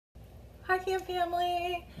Hi Camp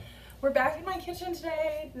family! We're back in my kitchen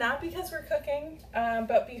today, not because we're cooking,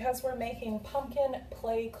 but because we're making pumpkin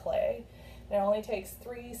play clay. It only takes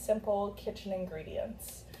 3 simple kitchen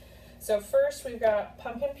ingredients. So first we've got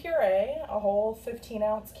pumpkin puree, a whole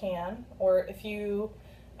 15-ounce can, or if you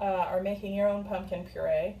are making your own pumpkin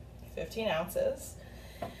puree, 15 ounces.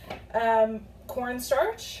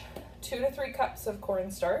 Cornstarch, 2 to 3 cups of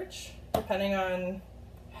cornstarch, depending on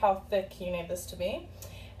how thick you need this to be.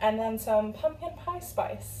 And then some pumpkin pie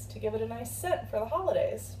spice to give it a nice scent for the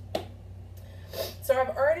holidays. So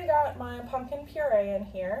I've already got my pumpkin puree in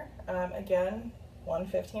here. Again, one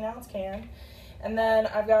 15-ounce can. And then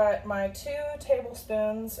I've got my 2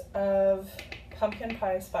 tablespoons of pumpkin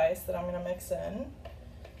pie spice that I'm going to mix in.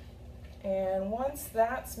 And once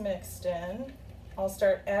that's mixed in, I'll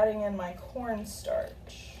start adding in my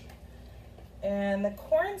cornstarch. And the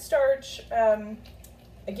cornstarch,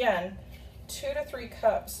 again, 2 to 3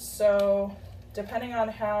 cups, so depending on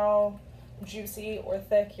how juicy or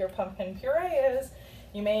thick your pumpkin puree is,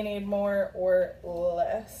 you may need more or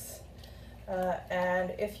less.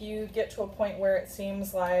 And if you get to a point where it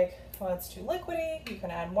seems like, well, it's too liquidy, you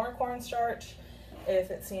can add more cornstarch.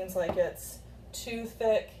 If it seems like it's too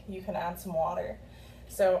thick, you can add some water.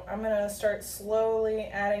 So I'm going to start slowly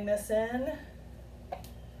adding this in.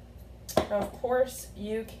 Of course,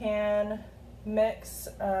 you can mix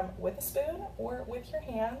with a spoon or with your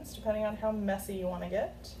hands, depending on how messy you want to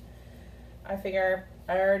get. I figure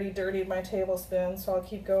I already dirtied my tablespoon, so I'll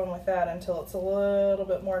keep going with that until it's a little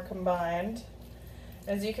bit more combined.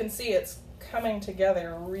 As you can see, it's coming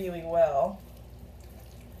together really well.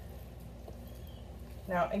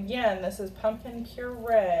 Now again, this is pumpkin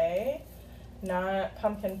puree, not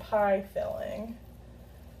pumpkin pie filling.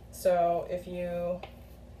 So if you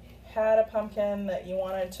had a pumpkin that you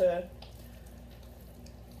wanted to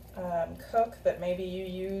cook that maybe you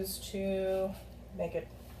use to make a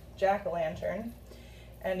jack-o'-lantern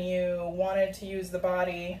and you wanted to use the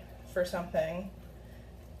body for something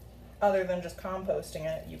other than just composting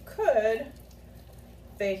it, you could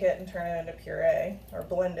bake it and turn it into puree, or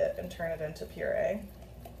blend it and turn it into puree.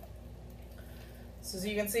 So as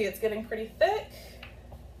you can see, it's getting pretty thick,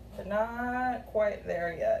 but not quite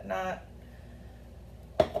there yet. Not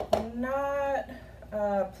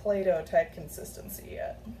Play-Doh type consistency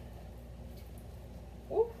yet.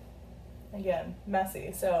 Ooh. Again,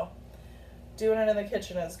 messy, so doing it in the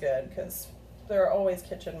kitchen is good because there are always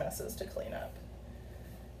kitchen messes to clean up.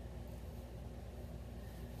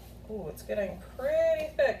 Ooh, it's getting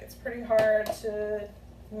pretty thick. It's pretty hard to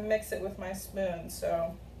mix it with my spoon,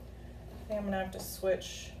 so I think I'm gonna have to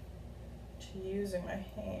switch to using my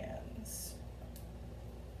hands,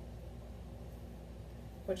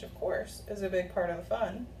 which of course is a big part of the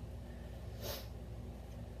fun.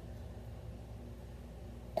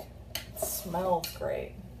 It smells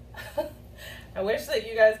great. I wish that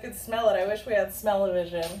you guys could smell it. I wish we had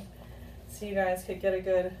smell-o-vision so you guys could get a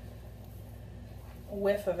good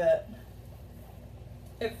whiff of it.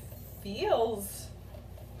 It feels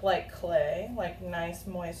like clay, like nice,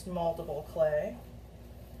 moist, moldable clay.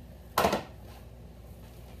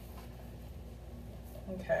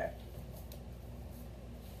 Okay.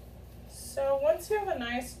 So once you have a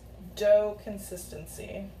nice dough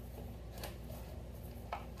consistency,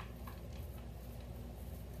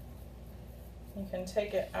 you can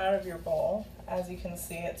take it out of your bowl. As you can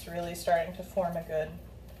see, it's really starting to form a good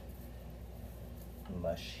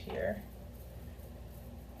mush here.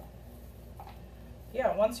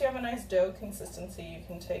 Yeah, once you have a nice dough consistency, you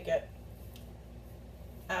can take it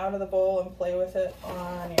out of the bowl and play with it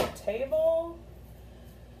on your table.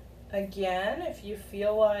 Again, if you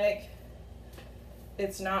feel like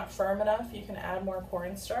it's not firm enough, you can add more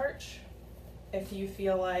cornstarch. If you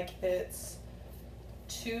feel like it's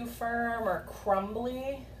too firm or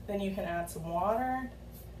crumbly, then you can add some water.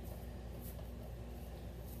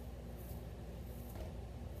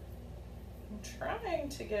 I'm trying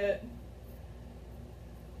to get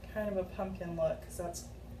kind of a pumpkin look because that's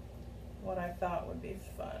what I thought would be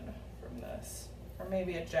fun from this. Or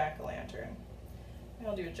maybe a jack-o'-lantern. Maybe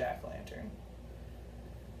I'll do a jack-o'-lantern.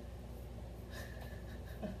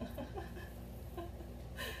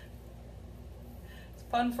 It's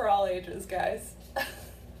fun for all ages, guys.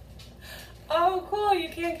 Oh, cool, you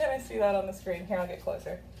can kind of see that on the screen. Here, I'll get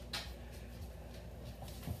closer.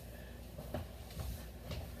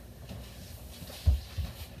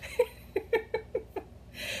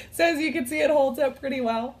 So as you can see, it holds up pretty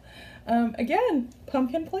well. Again,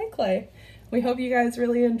 pumpkin play clay. We hope you guys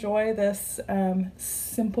really enjoy this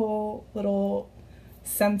simple little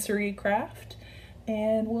sensory craft,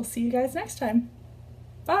 and we'll see you guys next time.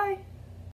 Bye!